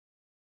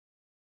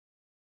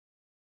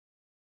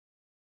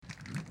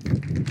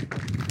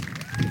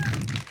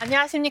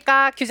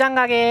안녕하십니까.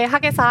 규장각의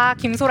학예사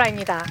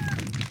김소라입니다.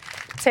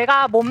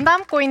 제가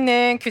몸담고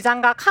있는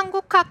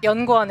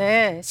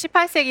규장각한국학연구원은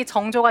 18세기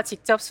정조가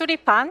직접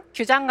수립한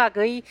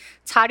규장각의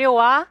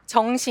자료와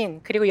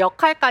정신 그리고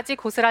역할까지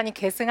고스란히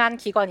계승한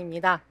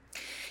기관입니다.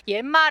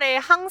 옛말에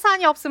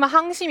항산이 없으면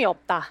항심이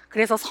없다.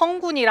 그래서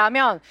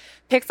성군이라면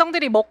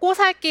백성들이 먹고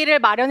살 길을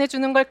마련해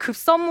주는 걸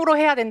급선무로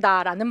해야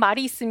된다라는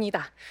말이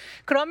있습니다.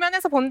 그런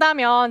면에서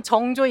본다면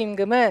정조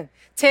임금은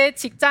제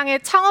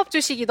직장의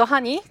창업주시기도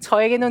하니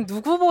저에게는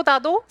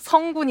누구보다도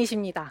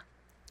성군이십니다.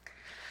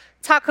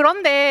 자,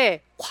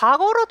 그런데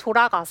과거로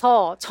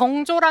돌아가서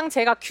정조랑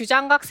제가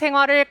규장각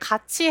생활을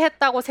같이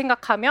했다고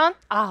생각하면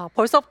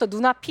벌써부터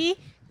눈앞이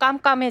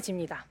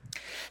깜깜해집니다.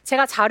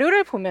 제가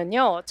자료를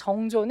보면요,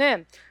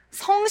 정조는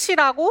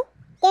성실하고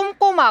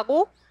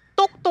꼼꼼하고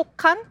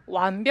똑똑한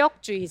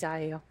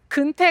완벽주의자예요.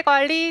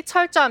 근태관리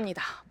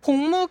철저합니다.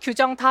 복무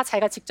규정 다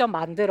자기가 직접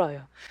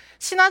만들어요.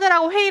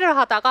 신하들하고 회의를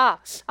하다가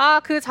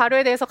그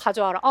자료에 대해서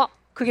가져와라.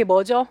 그게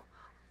뭐죠?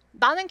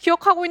 나는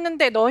기억하고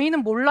있는데 너희는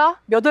몰라?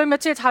 몇 월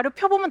며칠 자료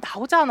펴보면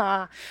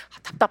나오잖아.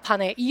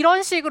 답답하네.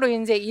 이런 식으로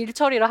이제 일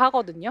처리를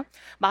하거든요.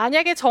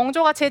 만약에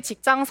정조가 제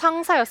직장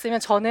상사였으면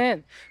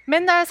저는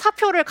맨날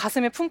사표를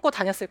가슴에 품고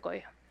다녔을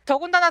거예요.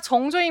 더군다나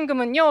정조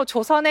임금은요,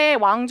 조선의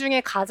왕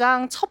중에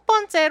가장 첫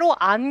번째로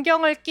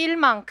안경을 낄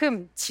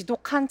만큼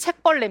지독한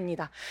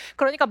책벌레입니다.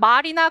 그러니까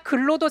말이나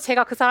글로도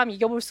제가 그 사람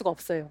이겨볼 수가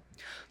없어요.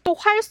 또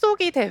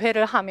활쏘기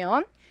대회를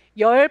하면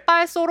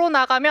 10발 쏘러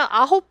나가면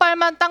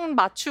 9발만 딱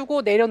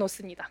맞추고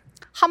내려놓습니다.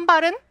 한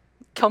발은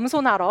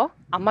겸손하러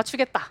안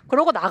맞추겠다.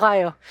 그러고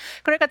나가요.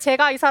 그러니까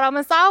제가 이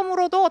사람은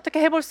싸움으로도 어떻게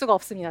해볼 수가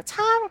없습니다.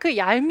 참 그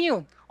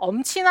얄미운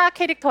엄친아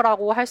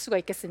캐릭터라고 할 수가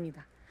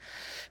있겠습니다.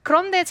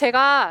 그런데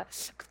제가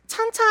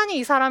찬찬히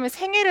이 사람의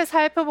생애를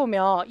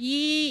살펴보면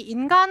이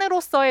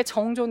인간으로서의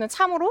정조는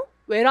참으로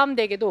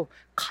외람되게도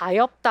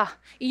가엾다.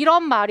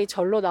 이런 말이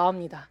절로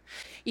나옵니다.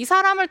 이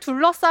사람을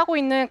둘러싸고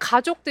있는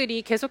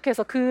가족들이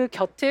계속해서 그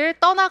곁을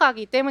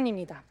떠나가기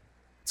때문입니다.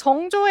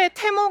 정조의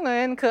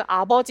태몽은 그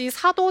아버지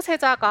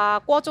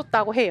사도세자가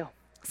꿔줬다고 해요.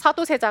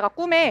 사도세자가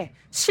꿈에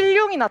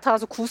신룡이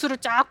나타나서 구슬을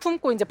쫙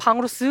품고 이제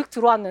방으로 쓱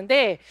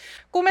들어왔는데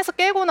꿈에서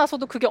깨고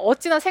나서도 그게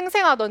어찌나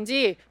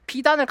생생하던지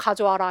비단을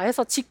가져와라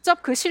해서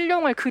직접 그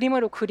신룡을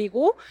그림으로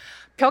그리고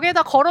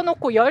벽에다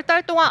걸어놓고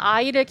 10달 동안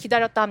아이를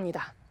기다렸다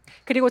합니다.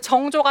 그리고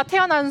정조가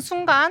태어난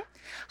순간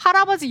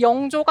할아버지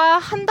영조가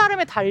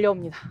한달음에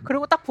달려옵니다.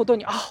 그리고 딱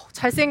보더니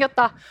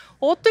잘생겼다.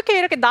 어떻게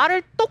이렇게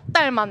나를 똑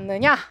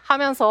닮았느냐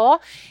하면서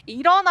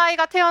이런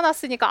아이가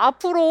태어났으니까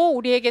앞으로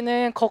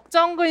우리에게는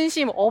걱정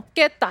근심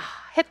없겠다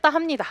했다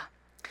합니다.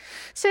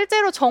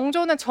 실제로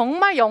정조는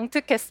정말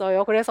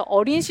영특했어요. 그래서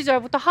어린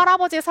시절부터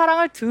할아버지의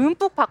사랑을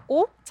듬뿍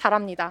받고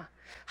자랍니다.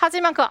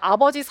 하지만 그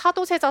아버지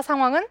사도세자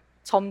상황은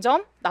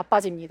점점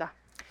나빠집니다.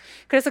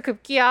 그래서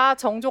급기야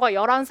정조가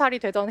 11살이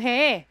되던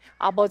해에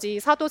아버지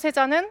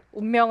사도세자는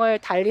운명을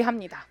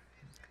달리합니다.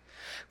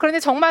 그런데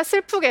정말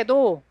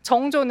슬프게도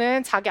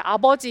정조는 자기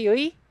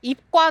아버지의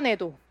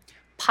입관에도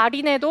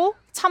발인에도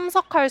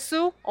참석할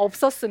수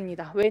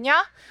없었습니다.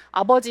 왜냐?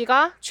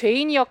 아버지가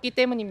죄인이었기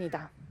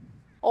때문입니다.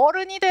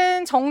 어른이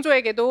된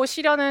정조에게도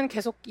시련은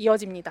계속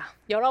이어집니다.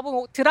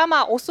 여러분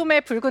드라마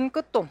오소매의 붉은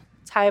끝동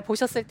잘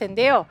보셨을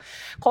텐데요.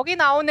 거기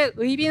나오는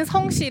의빈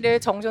성씨를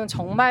정조는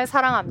정말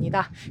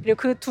사랑합니다. 그리고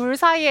그 둘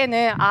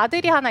사이에는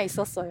아들이 하나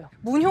있었어요.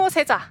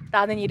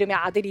 문효세자라는 이름의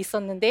아들이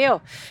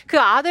있었는데요. 그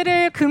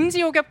아들을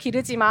금지옥엽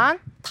기르지만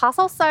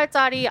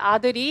 5살짜리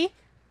아들이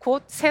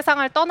곧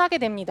세상을 떠나게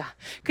됩니다.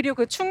 그리고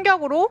그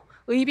충격으로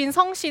의빈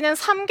성씨는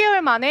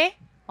 3개월 만에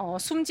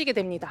숨지게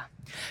됩니다.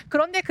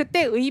 그런데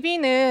그때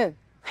의빈은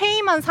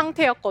회임한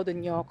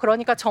상태였거든요.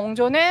 그러니까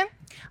정조는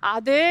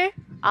아들,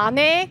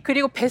 아내,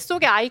 그리고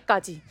뱃속의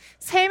아이까지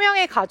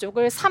 3명의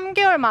가족을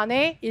 3개월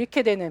만에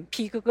잃게 되는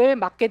비극을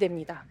맞게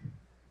됩니다.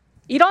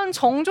 이런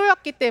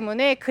정조였기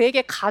때문에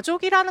그에게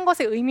가족이라는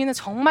것의 의미는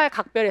정말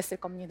각별했을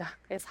겁니다.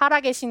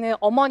 살아계시는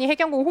어머니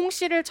해경궁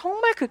홍씨를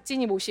정말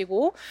극진히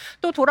모시고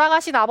또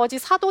돌아가신 아버지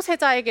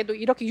사도세자에게도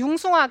이렇게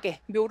융숭하게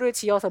묘를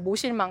지어서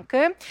모실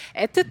만큼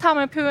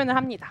애틋함을 표현을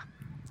합니다.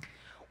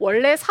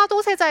 원래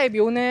사도세자의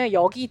묘는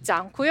여기 있지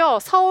않고요.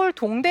 서울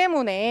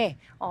동대문에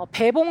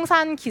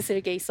배봉산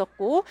기슭에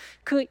있었고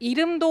그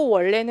이름도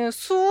원래는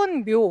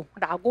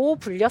수은묘라고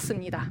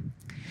불렸습니다.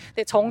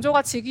 근데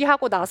정조가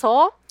즉위하고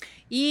나서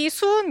이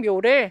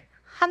수은묘를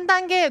한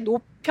단계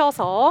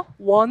높여서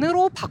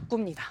원으로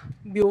바꿉니다.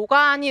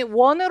 묘가 아닌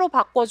원으로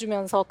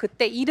바꿔주면서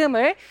그때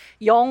이름을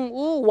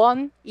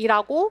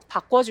영우원이라고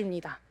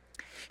바꿔줍니다.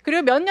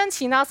 그리고 몇 년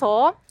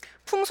지나서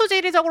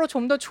풍수지리적으로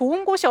좀 더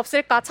좋은 곳이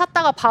없을까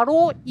찾다가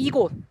바로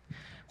이곳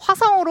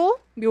화성으로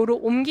묘를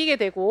옮기게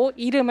되고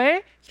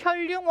이름을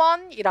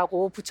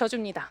현룡원이라고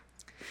붙여줍니다.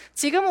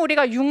 지금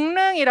우리가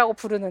융릉이라고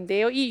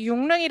부르는데요. 이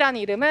융릉이라는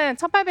이름은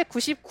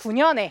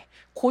 1899년에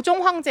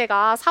고종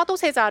황제가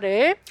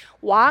사도세자를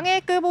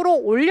왕의 급으로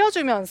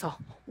올려주면서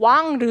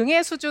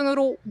왕릉의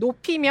수준으로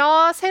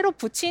높이며 새로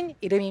붙인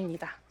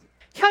이름입니다.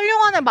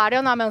 현룡원을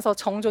마련하면서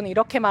정조는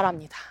이렇게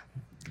말합니다.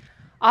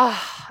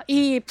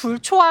 이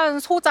불초한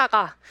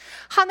소자가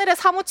하늘에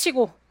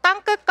사무치고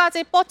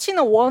땅끝까지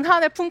뻗치는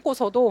원한을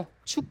품고서도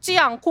죽지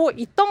않고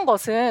있던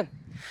것은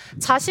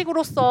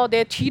자식으로서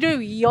내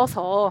뒤를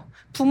이어서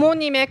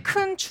부모님의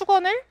큰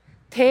축원을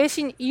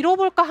대신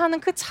이뤄볼까 하는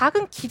그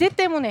작은 기대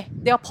때문에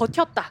내가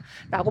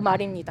버텼다라고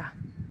말입니다.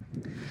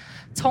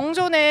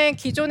 정조는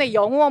기존의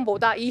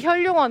영우원보다 이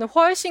혈룡원은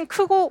훨씬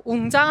크고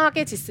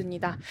웅장하게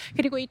짓습니다.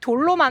 그리고 이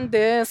돌로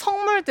만든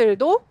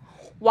성물들도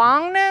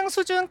왕릉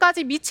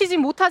수준까지 미치지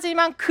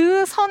못하지만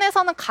그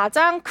선에서는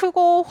가장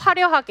크고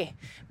화려하게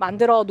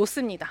만들어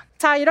놓습니다.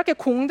 자, 이렇게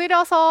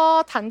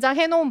공들여서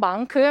단장해 놓은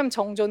만큼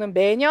정조는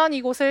매년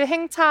이곳을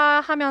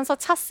행차하면서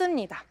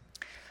찾습니다.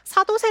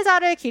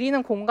 사도세자를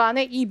기리는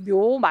공간에 이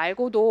묘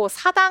말고도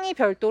사당이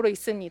별도로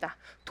있습니다.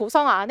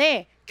 도성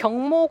안에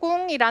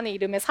경모궁이라는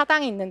이름의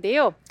사당이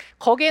있는데요.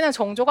 거기에는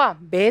정조가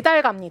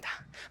매달 갑니다.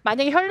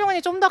 만약에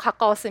혈룡원이 좀 더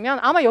가까웠으면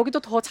아마 여기도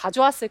더 자주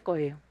왔을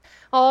거예요.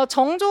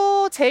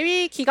 정조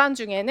재위 기간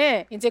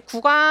중에는 이제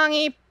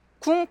국왕이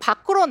궁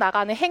밖으로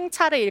나가는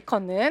행차를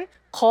일컫는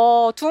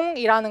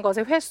거둥이라는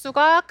것의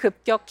횟수가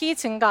급격히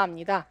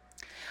증가합니다.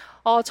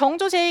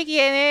 정조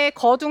재위기에는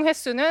거둥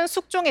횟수는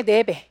숙종의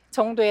 4배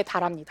정도에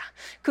달합니다.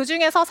 그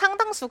중에서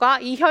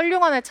상당수가 이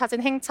혈룡원을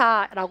찾은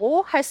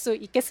행차라고 할 수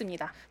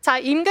있겠습니다. 자,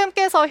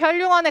 임금께서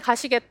혈룡원에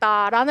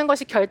가시겠다라는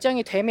것이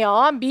결정이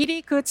되면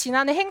미리 그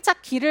지나는 행차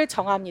길을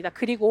정합니다.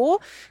 그리고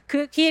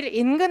그 길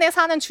인근에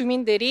사는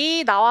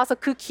주민들이 나와서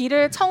그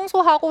길을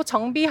청소하고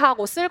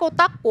정비하고 쓸고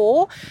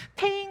닦고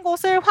패인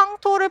곳을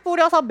황토를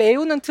뿌려서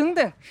메우는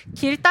등등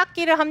길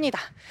닦기를 합니다.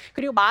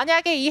 그리고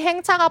만약에 이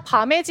행차가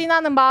밤에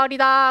지나는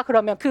마을이다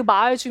그러면 그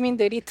마을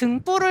주민들이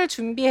등불을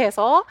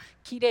준비해서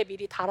길에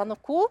미리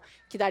달아놓고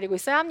기다리고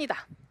있어야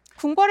합니다.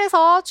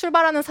 궁궐에서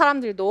출발하는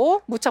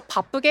사람들도 무척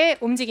바쁘게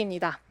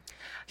움직입니다.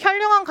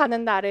 혈룡원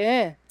가는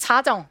날은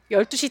자정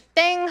 12시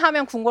땡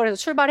하면 궁궐에서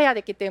출발해야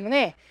됐기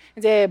때문에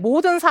이제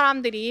모든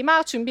사람들이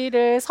막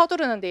준비를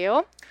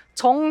서두르는데요.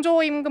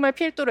 정조 임금을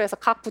필두로 해서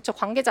각 부처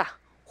관계자,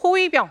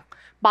 호위병,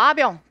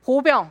 마병,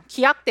 보병,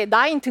 기약대,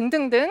 나인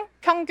등등등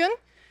평균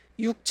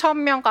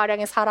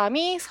 6,000명가량의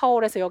사람이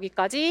서울에서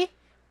여기까지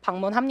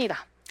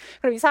방문합니다.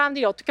 그럼 이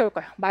사람들이 어떻게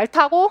올까요? 말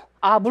타고?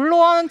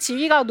 물론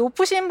지위가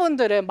높으신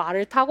분들은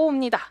말을 타고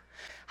옵니다.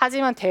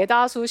 하지만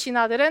대다수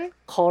신하들은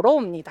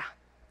걸어옵니다.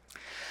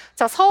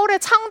 자, 서울의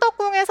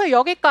창덕궁에서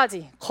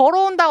여기까지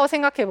걸어온다고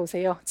생각해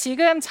보세요.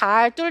 지금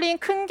잘 뚫린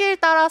큰 길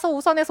따라서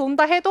우선에서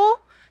온다 해도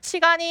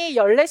시간이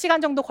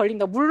 14시간 정도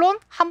걸립니다. 물론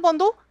한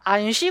번도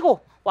안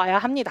쉬고 와야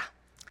합니다.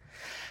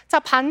 자,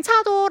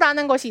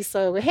 반차도라는 것이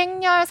있어요.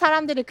 행렬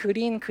사람들을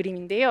그린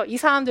그림인데요. 이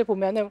사람들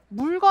보면은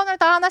물건을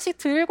다 하나씩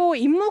들고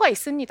임무가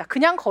있습니다.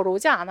 그냥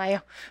걸어오지 않아요.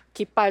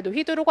 깃발도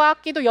휘두르고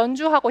악기도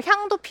연주하고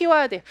향도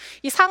피워야 돼요.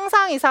 이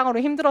상상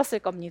이상으로 힘들었을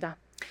겁니다.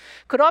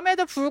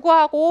 그럼에도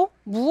불구하고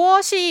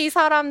무엇이 이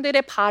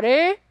사람들의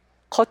발을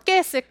걷게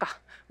했을까?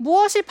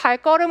 무엇이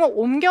발걸음을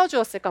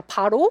옮겨주었을까?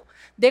 바로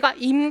내가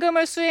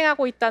임금을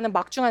수행하고 있다는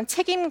막중한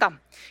책임감,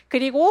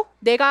 그리고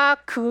내가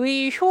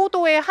그의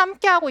효도에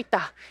함께하고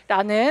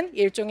있다라는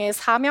일종의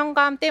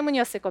사명감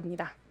때문이었을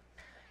겁니다.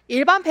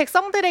 일반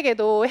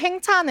백성들에게도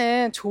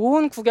행차는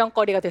좋은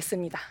구경거리가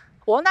됐습니다.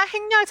 워낙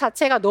행렬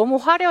자체가 너무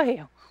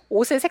화려해요.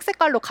 옷을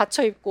색색깔로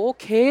갖춰 입고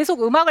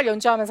계속 음악을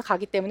연주하면서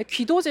가기 때문에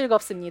귀도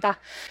즐겁습니다.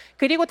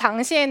 그리고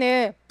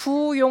당시에는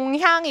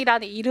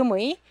부용향이라는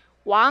이름의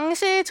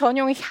왕실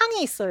전용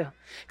향이 있어요.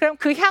 그럼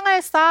그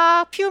향을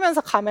싹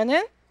피우면서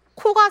가면은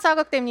코가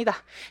자극됩니다.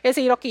 그래서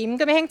이렇게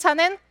임금의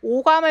행차는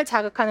오감을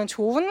자극하는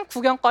좋은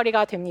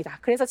구경거리가 됩니다.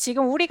 그래서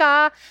지금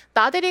우리가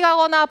나들이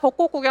가거나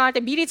벚꽃 구경할 때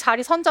미리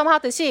자리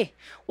선점하듯이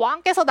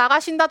왕께서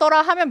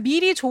나가신다더라 하면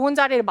미리 좋은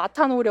자리를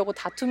맡아놓으려고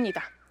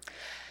다툽니다.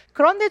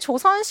 그런데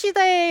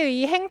조선시대의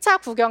이 행차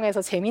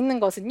구경에서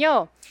재밌는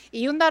것은요,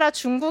 이웃나라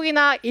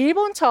중국이나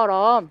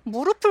일본처럼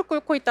무릎을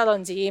꿇고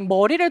있다든지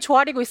머리를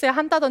조아리고 있어야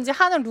한다든지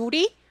하는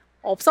룰이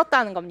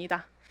없었다는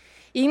겁니다.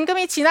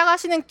 임금이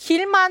지나가시는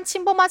길만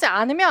침범하지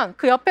않으면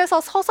그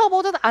옆에서 서서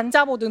보든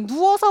앉아 보든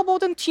누워서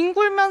보든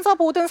뒹굴면서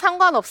보든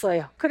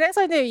상관없어요.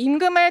 그래서 이제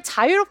임금을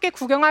자유롭게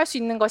구경할 수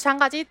있는 것이 한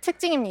가지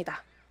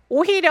특징입니다.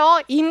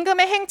 오히려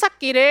임금의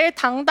행차길을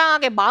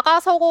당당하게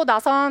막아서고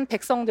나선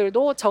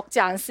백성들도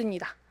적지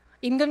않습니다.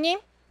 임금님,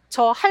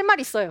 저 할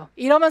말 있어요.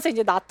 이러면서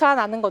이제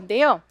나타나는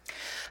건데요.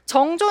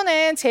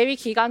 정조는 재위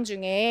기간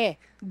중에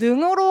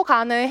능으로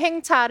가는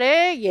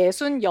행차를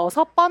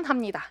 66번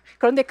합니다.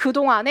 그런데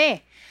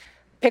그동안에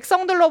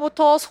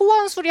백성들로부터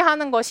소원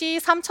수리하는 것이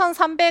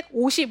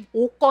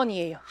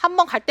 3,355건이에요. 한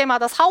번 갈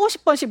때마다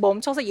 40-50번씩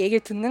멈춰서 얘기를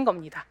듣는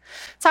겁니다.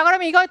 자,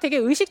 그러면 이걸 되게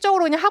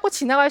의식적으로 그냥 하고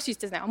지나갈 수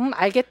있잖아요.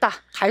 알겠다.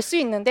 갈 수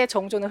있는데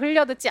정조는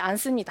흘려듣지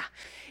않습니다.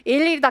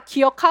 일일이 다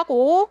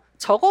기억하고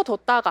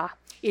적어뒀다가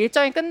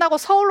일정이 끝나고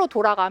서울로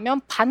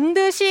돌아가면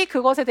반드시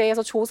그것에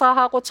대해서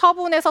조사하고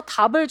처분해서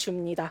답을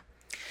줍니다.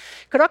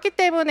 그렇기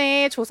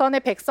때문에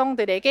조선의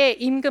백성들에게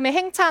임금의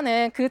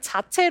행차는 그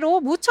자체로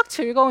무척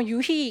즐거운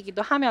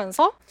유희이기도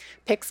하면서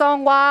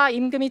백성과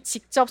임금이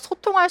직접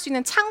소통할 수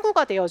있는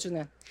창구가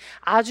되어주는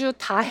아주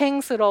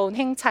다행스러운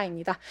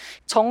행차입니다.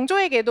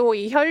 정조에게도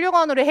이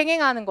혈육언으로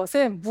행행하는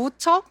것은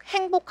무척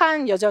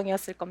행복한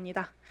여정이었을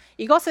겁니다.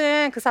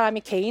 이것은 그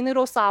사람이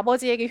개인으로서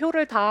아버지에게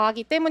효를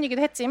다하기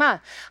때문이기도 했지만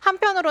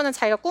한편으로는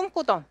자기가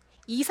꿈꾸던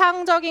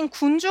이상적인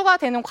군주가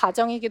되는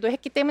과정이기도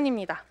했기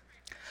때문입니다.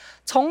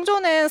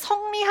 정조는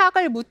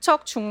성리학을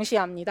무척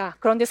중시합니다.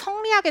 그런데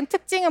성리학의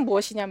특징은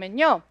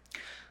무엇이냐면요.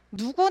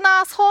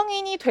 누구나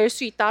성인이 될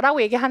수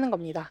있다라고 얘기하는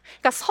겁니다.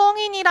 그러니까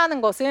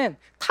성인이라는 것은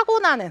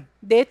타고나는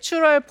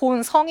내추럴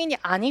본 성인이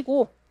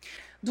아니고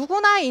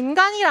누구나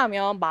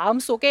인간이라면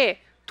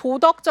마음속에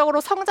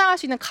도덕적으로 성장할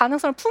수 있는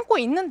가능성을 품고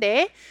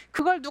있는데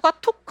그걸 누가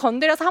툭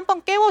건드려서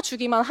한번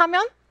깨워주기만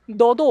하면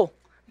너도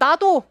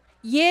나도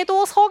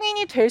얘도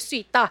성인이 될 수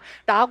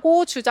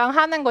있다라고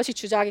주장하는 것이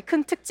주장의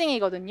큰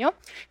특징이거든요.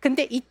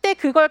 근데 이때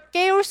그걸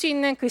깨울 수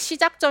있는 그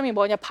시작점이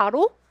뭐냐?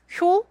 바로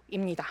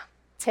효입니다.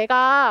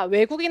 제가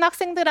외국인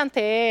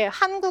학생들한테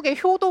한국의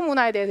효도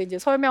문화에 대해서 이제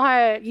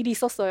설명할 일이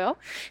있었어요.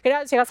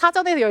 그래서 제가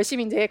사전에서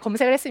열심히 이제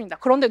검색을 했습니다.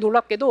 그런데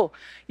놀랍게도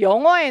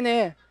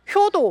영어에는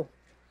효도,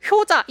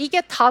 효자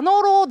이게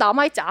단어로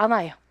남아있지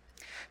않아요.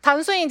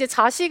 단순히 이제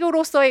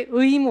자식으로서의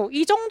의무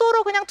이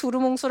정도로 그냥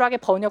두루뭉술하게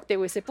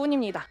번역되고 있을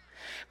뿐입니다.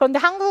 그런데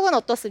한국은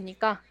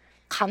어떻습니까?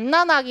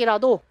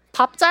 갓난아기라도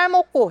밥 잘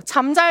먹고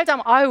잠 잘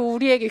자면 아유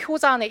우리에게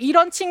효자네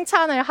이런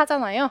칭찬을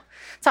하잖아요.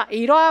 자,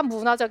 이러한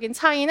문화적인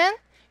차이는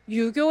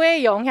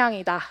유교의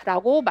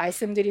영향이다라고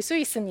말씀드릴 수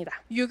있습니다.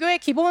 유교의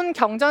기본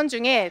경전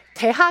중에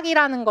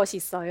대학이라는 것이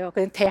있어요.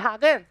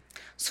 대학은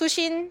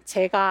수신,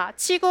 제가,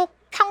 치국,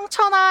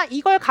 평천하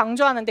이걸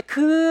강조하는데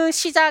그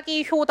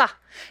시작이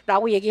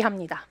효다라고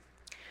얘기합니다.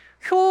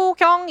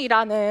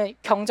 효경이라는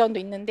경전도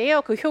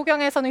있는데요. 그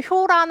효경에서는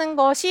효라는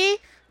것이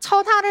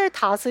천하를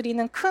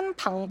다스리는 큰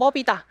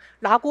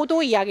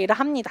방법이다라고도 이야기를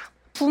합니다.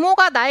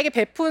 부모가 나에게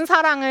베푼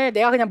사랑을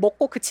내가 그냥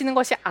먹고 그치는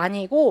것이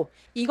아니고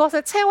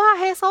이것을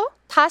체화해서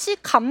다시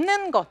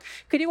갚는 것,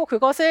 그리고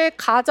그것을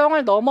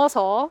가정을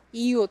넘어서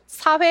이웃,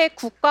 사회,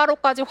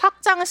 국가로까지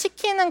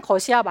확장시키는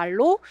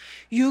것이야말로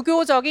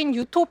유교적인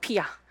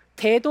유토피아,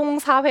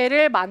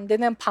 대동사회를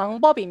만드는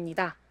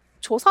방법입니다.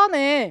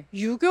 조선은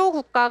유교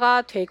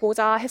국가가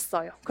되고자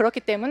했어요.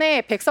 그렇기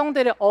때문에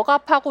백성들을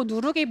억압하고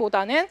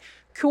누르기보다는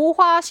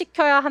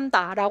교화시켜야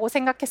한다라고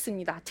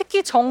생각했습니다.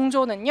 특히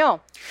정조는요,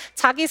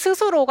 자기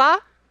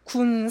스스로가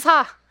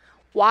군사,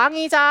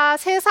 왕이자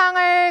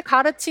세상을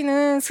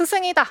가르치는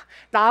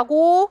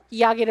스승이다라고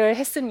이야기를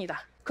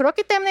했습니다.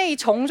 그렇기 때문에 이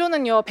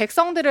정조는요,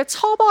 백성들을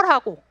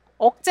처벌하고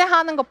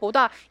억제하는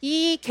것보다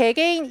이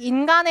개개인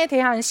인간에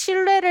대한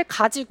신뢰를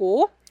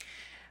가지고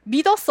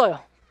믿었어요.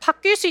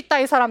 바뀔 수 있다,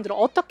 이 사람들은.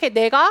 어떻게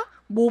내가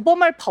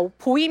모범을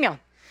보이면,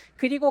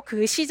 그리고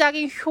그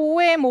시작인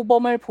효의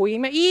모범을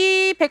보이면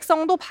이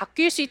백성도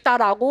바뀔 수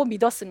있다라고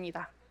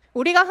믿었습니다.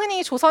 우리가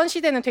흔히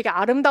조선시대는 되게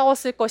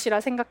아름다웠을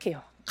것이라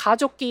생각해요.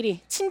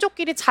 가족끼리,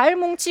 친족끼리 잘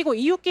뭉치고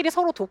이웃끼리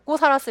서로 돕고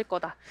살았을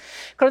거다.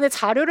 그런데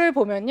자료를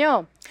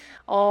보면요,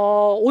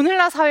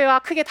 오늘날 사회와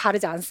크게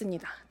다르지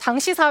않습니다.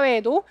 당시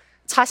사회에도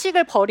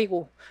자식을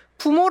버리고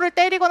부모를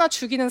때리거나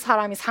죽이는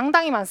사람이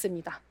상당히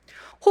많습니다.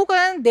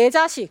 혹은 내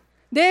자식,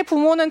 내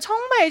부모는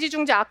정말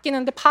애지중지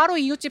아끼는데 바로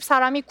이웃집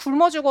사람이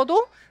굶어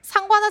죽어도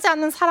상관하지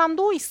않는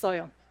사람도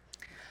있어요.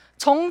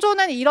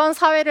 정조는 이런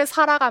사회를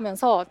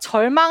살아가면서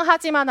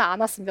절망하지만은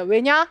않았습니다.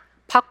 왜냐?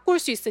 바꿀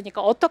수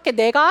있으니까. 어떻게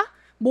내가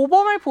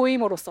모범을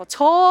보임으로써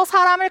저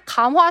사람을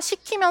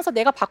감화시키면서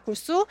내가 바꿀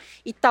수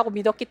있다고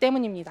믿었기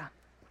때문입니다.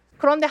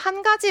 그런데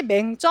한 가지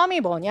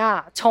맹점이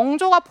뭐냐?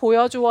 정조가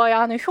보여주어야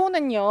하는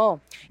효는요,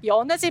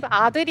 여느 집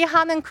아들이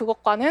하는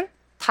그것과는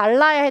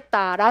달라야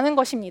했다라는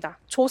것입니다.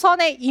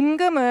 조선의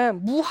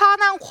임금은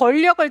무한한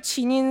권력을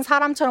지닌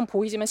사람처럼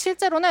보이지만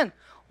실제로는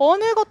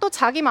어느 것도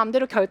자기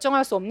마음대로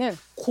결정할 수 없는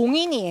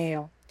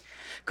공인이에요.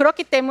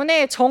 그렇기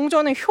때문에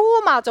정조는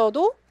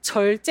효마저도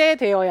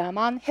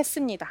절제되어야만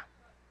했습니다.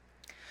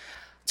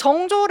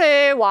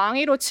 정조를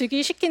왕위로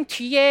즉위시킨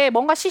뒤에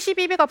뭔가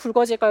시시비비가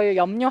불거질 걸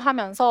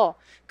염려하면서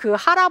그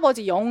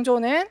할아버지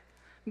영조는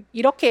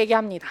이렇게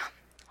얘기합니다.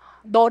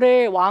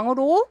 너를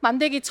왕으로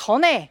만들기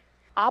전에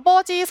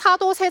아버지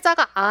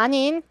사도세자가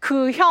아닌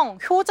그 형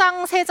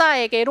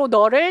효장세자에게로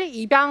너를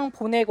입양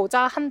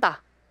보내고자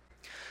한다.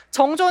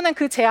 정조는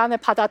그 제안을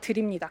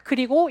받아들입니다.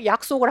 그리고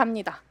약속을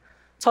합니다.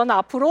 저는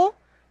앞으로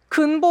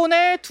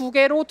근본을 두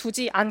개로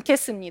두지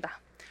않겠습니다.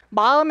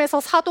 마음에서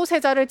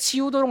사도세자를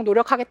지우도록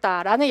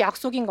노력하겠다라는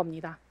약속인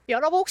겁니다.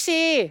 여러분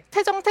혹시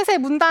태정태세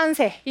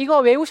문단세 이거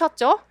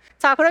외우셨죠?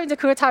 자, 그럼 이제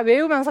그걸 잘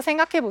외우면서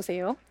생각해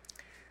보세요.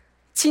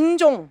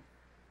 진종,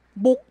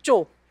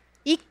 목조,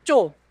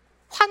 익조,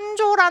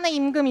 환조라는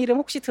임금 이름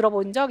혹시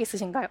들어본 적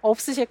있으신가요?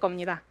 없으실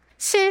겁니다.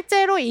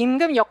 실제로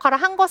임금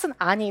역할을 한 것은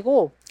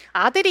아니고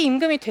아들이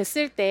임금이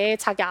됐을 때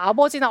자기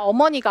아버지나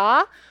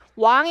어머니가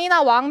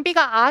왕이나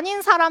왕비가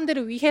아닌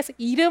사람들을 위해서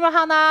이름을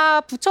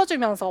하나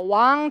붙여주면서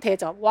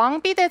왕대접,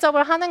 왕비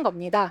대접을 하는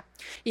겁니다.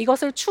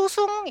 이것을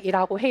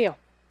추승이라고 해요.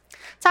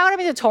 자,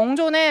 그럼 이제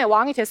정조는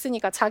왕이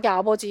됐으니까 자기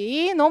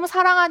아버지 너무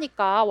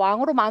사랑하니까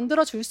왕으로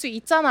만들어 줄 수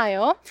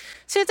있잖아요.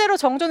 실제로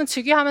정조는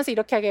즉위하면서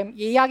이렇게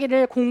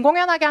이야기를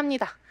공공연하게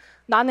합니다.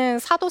 나는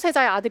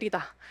사도세자의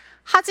아들이다.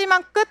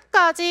 하지만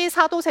끝까지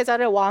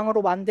사도세자를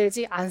왕으로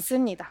만들지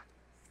않습니다.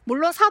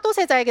 물론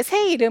사도세자에게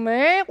새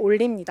이름을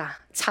올립니다.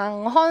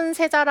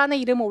 장헌세자라는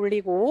이름을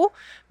올리고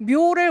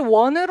묘를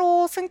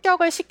원으로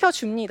승격을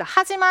시켜줍니다.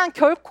 하지만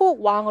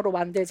결코 왕으로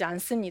만들지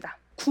않습니다.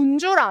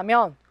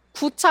 군주라면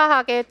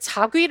구차하게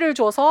자귀를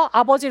줘서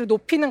아버지를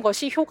높이는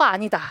것이 효가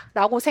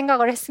아니다라고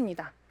생각을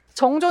했습니다.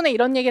 정조는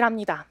이런 얘기를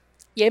합니다.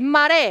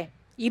 옛말에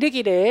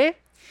이르기를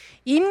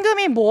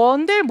임금이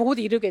뭔들 못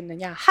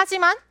이루겠느냐.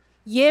 하지만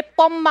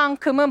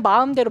예법만큼은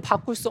마음대로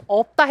바꿀 수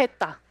없다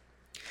했다.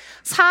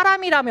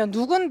 사람이라면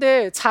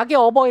누군들 자기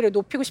어버이를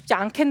높이고 싶지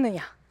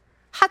않겠느냐.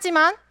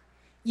 하지만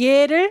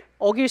예를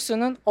어길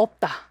수는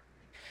없다.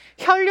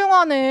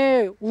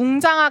 혈융원을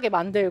웅장하게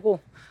만들고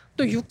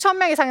또 6천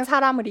명 이상의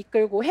사람을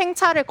이끌고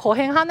행차를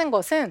거행하는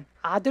것은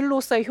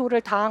아들로서의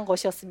효를 다한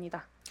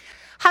것이었습니다.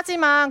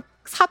 하지만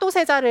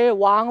사도세자를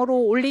왕으로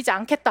올리지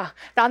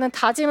않겠다라는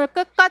다짐을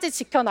끝까지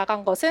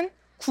지켜나간 것은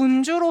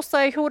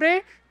군주로서의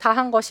효를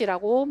다한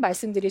것이라고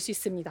말씀드릴 수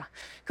있습니다.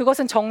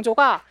 그것은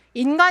정조가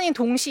인간인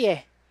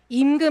동시에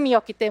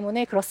임금이었기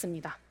때문에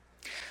그렇습니다.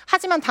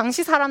 하지만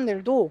당시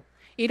사람들도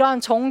이러한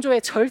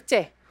정조의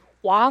절제,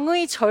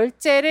 왕의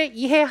절제를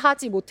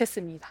이해하지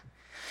못했습니다.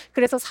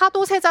 그래서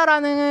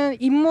사도세자라는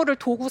인물을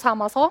도구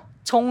삼아서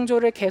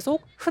정조를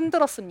계속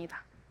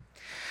흔들었습니다.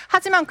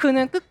 하지만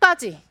그는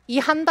끝까지 이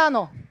한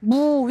단어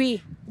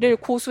무위를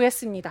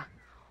고수했습니다.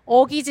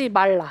 어기지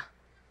말라.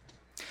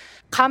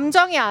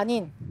 감정이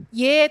아닌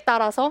예에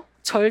따라서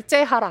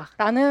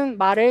절제하라라는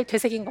말을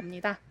되새긴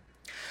겁니다.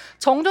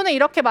 정조는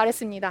이렇게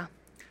말했습니다.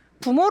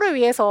 부모를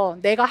위해서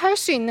내가 할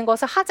수 있는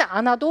것을 하지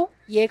않아도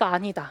예가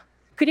아니다.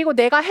 그리고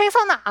내가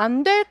해서는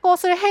안 될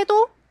것을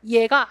해도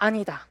예가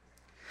아니다.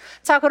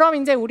 자, 그럼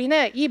이제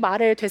우리는 이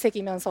말을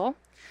되새기면서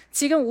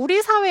지금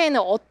우리 사회에는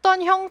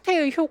어떤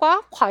형태의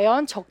효가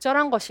과연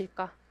적절한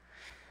것일까?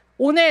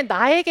 오늘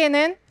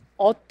나에게는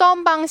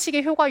어떤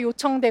방식의 효가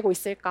요청되고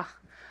있을까?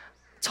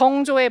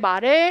 정조의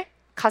말을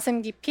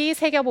가슴 깊이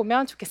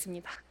새겨보면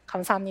좋겠습니다.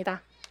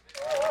 감사합니다.